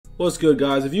What's good,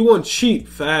 guys? If you want cheap,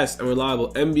 fast, and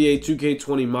reliable NBA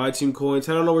 2K20 My Team coins,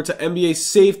 head on over to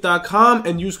NBASafe.com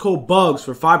and use code BUGS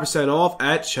for 5% off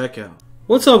at checkout.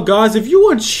 What's up, guys? If you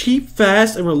want cheap,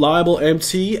 fast, and reliable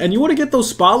MT, and you want to get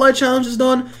those spotlight challenges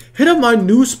done, hit up my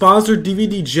new sponsor,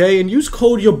 DVDJ, and use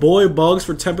code YOURBOYBUGS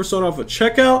for 10% off at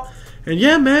checkout. And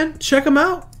yeah, man, check them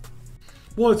out.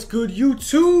 What's good,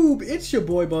 YouTube? It's your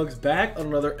boy Bugs back on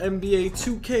another NBA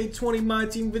 2K20 My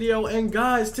Team video. And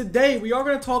guys, today we are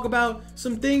going to talk about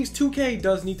some things 2K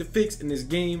does need to fix in this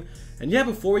game. And yeah,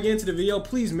 before we get into the video,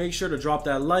 please make sure to drop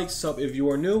that like, sub if you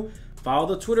are new, follow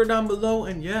the Twitter down below.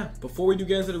 And yeah, before we do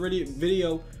get into the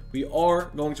video, we are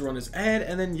going to run this ad.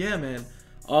 And then yeah, man,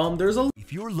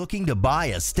 if you're looking to buy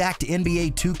a stacked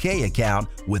NBA 2K account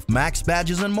with max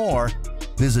badges and more,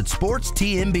 visit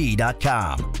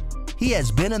sportstnb.com. He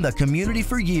has been in the community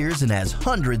for years and has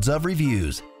hundreds of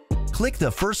reviews. Click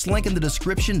the first link in the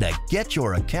description to get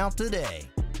your account today.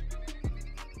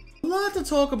 A lot to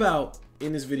talk about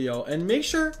in this video, and make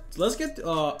sure, let's get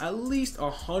at least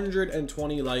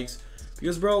 120 likes,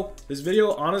 because bro, this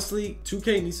video, honestly,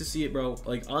 2K needs to see it, bro.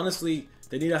 Like, honestly,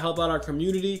 they need to help out our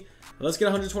community. Let's get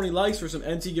 120 likes for some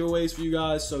NT giveaways for you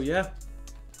guys. So yeah,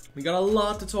 we got a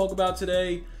lot to talk about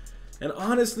today. And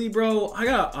honestly, bro, I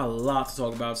got a lot to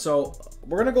talk about. So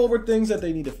we're going to go over things that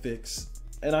they need to fix.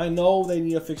 And I know they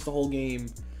need to fix the whole game.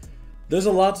 There's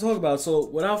a lot to talk about. So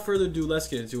without further ado, let's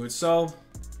get into it. So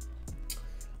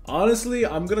honestly,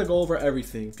 I'm going to go over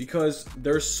everything because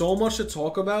there's so much to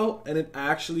talk about. And it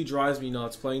actually drives me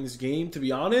nuts playing this game. To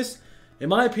be honest, in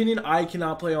my opinion, I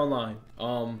cannot play online.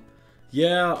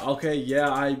 Yeah, okay,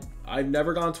 yeah, I've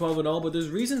never gone 12-0, but there's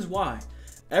reasons why.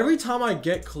 Every time I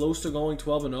get close to going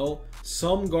 12-0,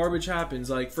 some garbage happens.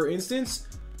 Like, for instance,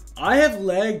 I have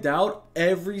lagged out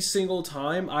every single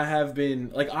time I have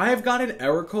been, like, I have gotten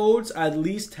error codes at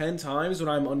least 10 times when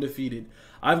I'm undefeated.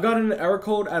 I've gotten an error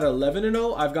code at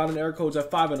 11-0, I've gotten error codes at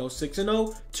 5-0,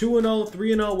 6-0, 2-0,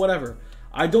 3-0, whatever.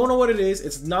 I don't know what it is.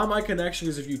 It's not my connection,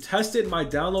 because if you test it, my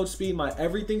download speed, my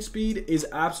everything speed is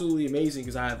absolutely amazing,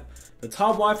 because I have the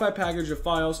top Wi-Fi package of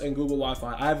Fios and Google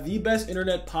Wi-Fi. I have the best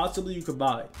internet possibly you could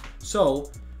buy.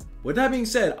 So, with that being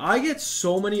said, I get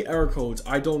so many error codes.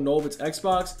 I don't know if it's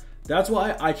Xbox. That's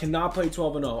why I cannot play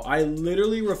 12-0. I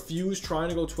literally refuse trying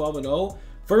to go 12-0.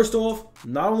 First off,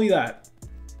 not only that,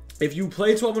 if you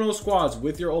play 12-0 squads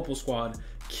with your Opal squad,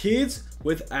 kids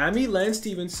with Amy Lance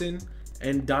Stevenson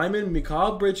and Diamond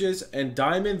Mikal Bridges and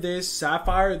Diamond this,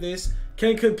 Sapphire this,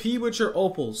 can compete with your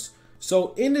Opals.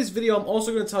 So in this video, I'm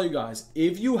also going to tell you guys,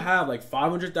 if you have like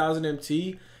 500,000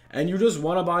 MT and you just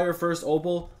want to buy your first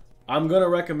Opal, I'm going to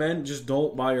recommend just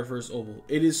don't buy your first Opal.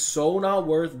 It is so not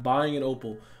worth buying an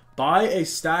Opal. Buy a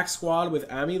stack squad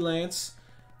with Amy Lance,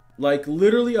 like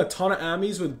literally a ton of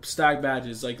Amis with stack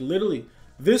badges. Like literally,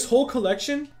 this whole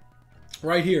collection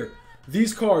right here,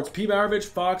 these cards, P. Maravich,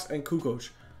 Fox, and Kukoc,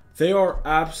 they are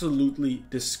absolutely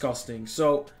disgusting.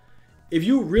 So if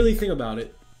you really think about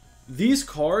it, these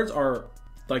cards are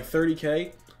like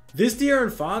 30k. This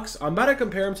De'Aaron Fox, I'm about to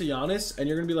compare him to Giannis, and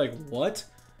you're going to be like, what?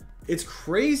 It's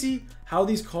crazy how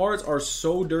these cards are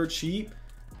so dirt cheap.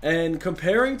 And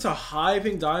comparing to high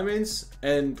pink diamonds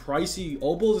and pricey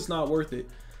opals, it's not worth it.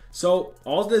 So,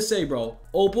 all to say, bro,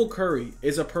 Opal Curry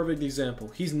is a perfect example.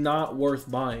 He's not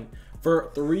worth buying.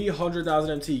 For 300,000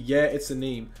 MT, yeah, it's a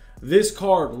name. This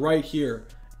card right here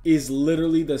is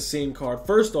literally the same card.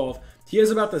 First off, he has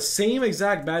about the same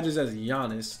exact badges as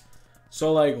Giannis.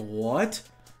 So, like, what?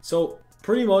 So,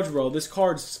 pretty much, bro, this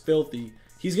card's filthy.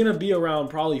 He's going to be around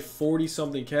probably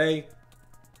 40-something K.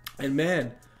 And,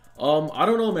 man, I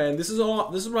don't know, man. This is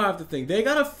what I have to think. They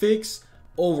got to fix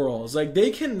overalls. Like, they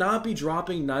cannot be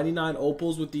dropping 99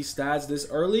 opals with these stats this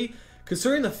early.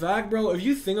 Considering the fact, bro, if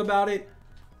you think about it,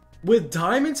 with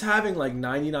diamonds having, like,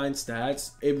 99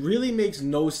 stats, it really makes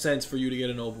no sense for you to get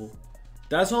an opal.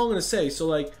 That's all I'm going to say. So,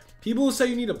 like, people who say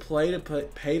you need to pay to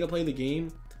play the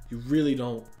game, you really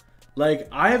don't. Like,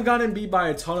 I have gotten beat by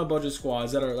a ton of budget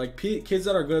squads that are, like, kids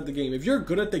that are good at the game. If you're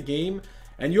good at the game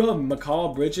and you have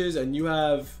Mikal Bridges and you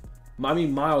have, I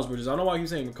mean, Miles Bridges. I don't know why I keep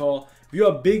saying Mikal. If you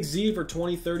have Big Z for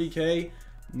 20, 30K,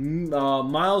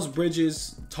 Miles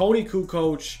Bridges, Tony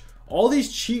Kukoc, all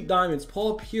these cheap diamonds,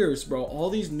 Paul Pierce, bro, all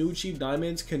these new cheap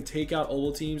diamonds can take out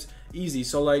Opal teams easy.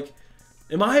 So, like,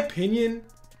 in my opinion,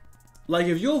 like,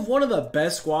 if you have one of the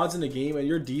best squads in the game and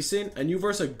you're decent and you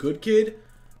verse a good kid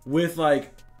with,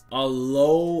 like, a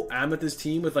low Amethyst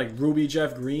team with, like, Ruby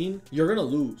Jeff Green, you're going to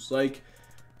lose. Like,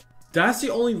 that's the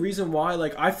only reason why.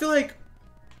 Like, I feel like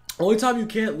only time you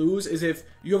can't lose is if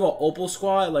you have an Opal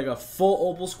squad, like a full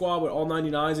Opal squad with all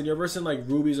 99s, and you're versing, like,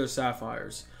 Rubies or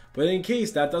Sapphires. But in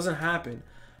case that doesn't happen,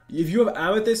 if you have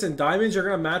amethyst and diamonds, you're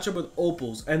going to match up with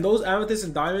opals. And those amethyst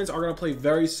and diamonds are going to play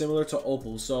very similar to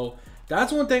opals. So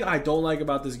that's one thing I don't like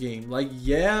about this game. Like,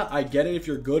 yeah, I get it. If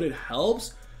you're good, it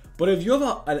helps. But if you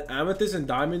have an amethyst and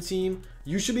diamond team,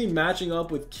 you should be matching up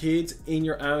with kids in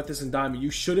your amethyst and diamond.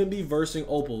 You shouldn't be versing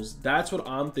opals. That's what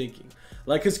I'm thinking.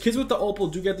 Like, because kids with the opal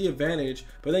do get the advantage.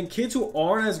 But then kids who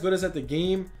aren't as good as at the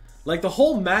game, like, the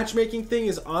whole matchmaking thing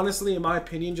is honestly, in my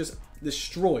opinion, just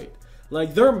destroyed.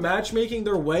 Like, their matchmaking,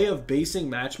 their way of basing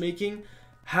matchmaking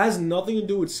has nothing to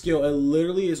do with skill. It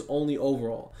literally is only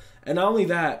overall. And not only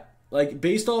that, like,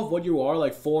 based off what you are,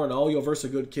 like 4-0, you'll verse a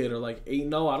good kid, or like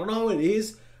 8-0. I don't know how it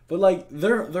is, but like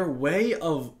their way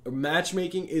of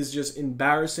matchmaking is just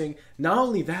embarrassing. Not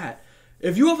only that,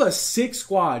 if you have a 6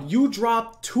 squad, you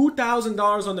drop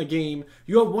 $2,000 on the game,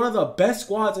 you have one of the best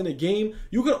squads in the game,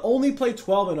 you could only play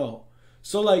 12-0.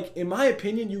 So like, in my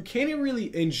opinion, you can't even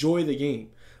really enjoy the game.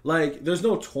 Like, there's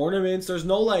no tournaments. There's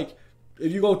no, like,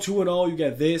 if you go 2-0, you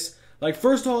get this. Like,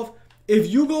 first off, if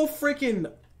you go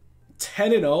freaking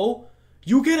 10-0,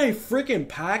 you get a freaking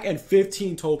pack and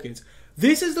 15 tokens.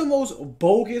 This is the most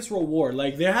bogus reward.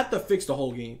 Like, they have to fix the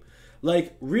whole game.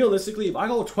 Like, realistically, if I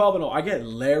go 12-0, I get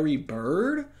Larry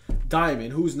Bird,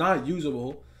 Diamond, who's not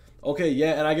usable. Okay,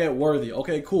 yeah, and I get Worthy.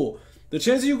 Okay, cool. The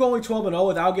chance of you going 12-0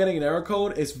 without getting an error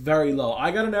code is very low.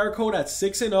 I got an error code at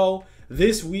 6-0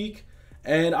 this week.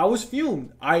 And I was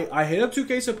fumed. I hit up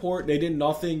 2K support. They did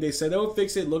nothing. They said they would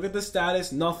fix it. Look at the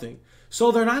status. Nothing. So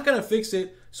they're not going to fix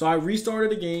it. So I restarted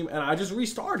the game, and I just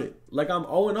restarted. Like, I'm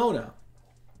 0-0 now.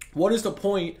 What is the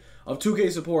point of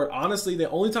 2K support? Honestly, the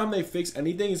only time they fix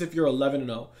anything is if you're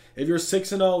 11-0. If you're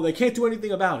 6-0, they can't do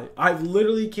anything about it. I've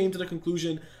literally came to the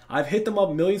conclusion. I've hit them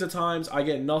up millions of times. I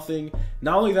get nothing.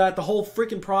 Not only that, the whole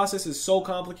freaking process is so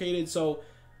complicated. So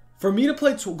for me to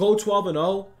go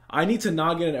 12-0, I need to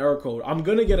not get an error code. I'm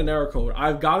going to get an error code.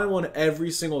 I've gotten one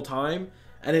every single time,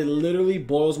 and it literally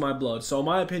boils my blood. So in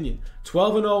my opinion,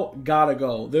 12-0 gotta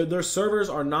go. Their servers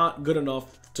are not good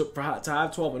enough to have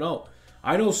 12-0.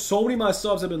 I know so many of my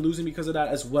subs have been losing because of that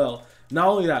as well. Not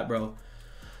only that, bro.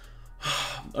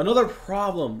 Another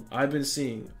problem I've been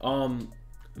seeing.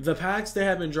 The packs they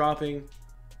have been dropping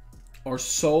are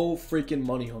so freaking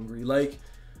money hungry. Like,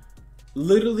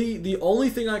 literally, the only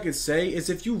thing I could say is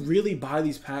if you really buy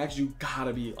these packs, you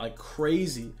gotta be like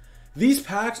crazy. These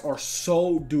packs are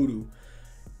so doo-doo.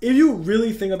 If you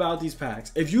really think about these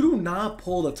packs, if you do not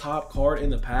pull the top card in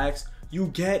the packs, you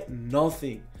get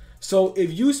nothing. So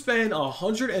if you spend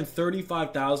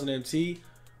 135,000 MT,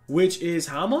 which is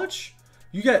how much?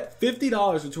 You get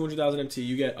 $50 with 200,000 MT.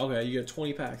 You get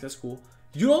 20 packs. That's cool.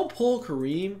 You don't pull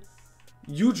Kareem,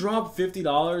 you drop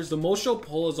 $50. The most you'll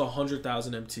pull is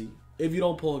 100,000 MT. If you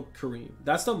don't pull Kareem,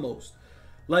 that's the most.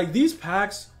 Like, these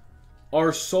packs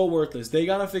are so worthless. They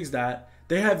gotta fix that.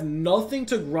 They have nothing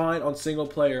to grind on single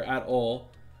player at all.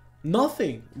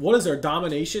 Nothing. What is their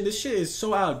domination? This shit is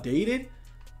so outdated.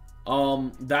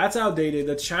 That's outdated.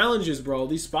 The challenges, bro.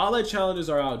 These spotlight challenges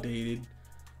are outdated.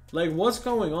 Like, what's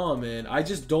going on, man? I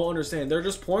just don't understand. They're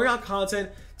just pouring out content,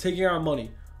 taking our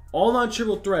money. Online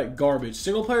triple threat, garbage.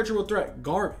 Single player triple threat,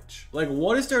 garbage. Like,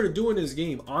 what is there to do in this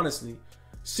game, honestly?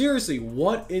 Seriously,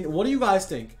 what do you guys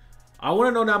think? I want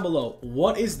to know down below.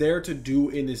 What is there to do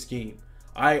in this game?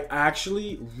 I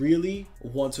actually really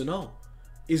want to know.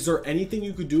 Is there anything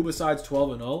you could do besides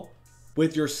 12-0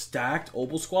 with your stacked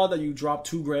Opal squad that you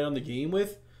dropped $2 grand on the game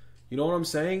with? You know what I'm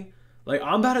saying? Like,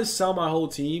 I'm about to sell my whole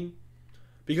team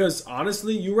because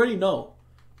honestly, you already know.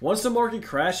 Once the market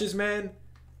crashes, man,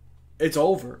 it's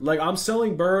over. Like, I'm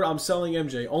selling Bird, I'm selling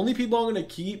MJ. Only people I'm going to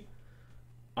keep,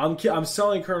 I'm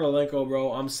selling Kurnolenko,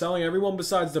 bro. I'm selling everyone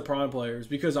besides the prime players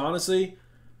because honestly,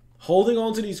 holding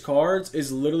on to these cards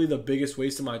is literally the biggest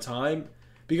waste of my time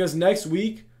because next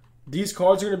week, these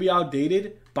cards are going to be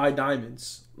outdated by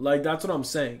diamonds. Like, that's what I'm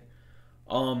saying.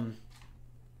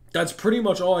 That's pretty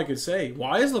much all I could say.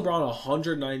 Why is LeBron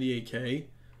 198K?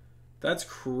 That's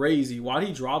crazy. Why did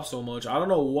he drop so much? I don't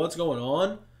know what's going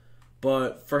on.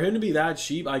 But for him to be that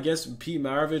cheap, I guess Pete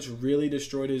Maravich really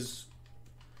destroyed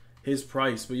his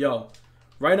price. But yo,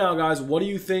 right now, guys, what do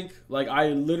you think? Like, I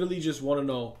literally just want to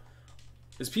know.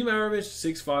 Is Pete Maravich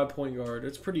 6'5" point guard?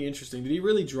 That's pretty interesting. Did he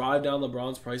really drive down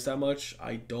LeBron's price that much?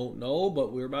 I don't know,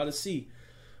 but we're about to see.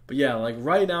 But yeah, like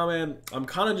right now, man, I'm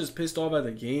kind of just pissed off at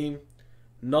the game.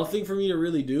 Nothing for me to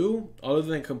really do other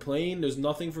than complain. There's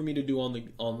nothing for me to do on the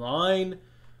online.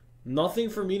 Nothing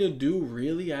for me to do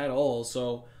really at all.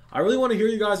 So I really want to hear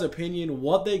you guys' opinion,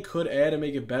 what they could add and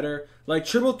make it better. Like,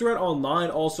 Triple Threat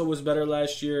Online also was better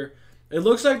last year. It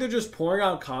looks like they're just pouring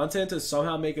out content to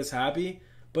somehow make us happy.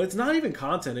 But it's not even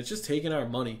content. It's just taking our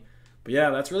money. But yeah,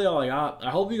 that's really all I got. I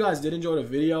hope you guys did enjoy the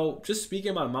video. Just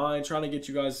speaking my mind, trying to get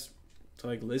you guys to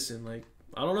like listen. Like,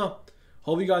 I don't know.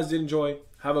 Hope you guys did enjoy.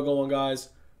 Have a good one, guys.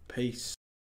 Peace.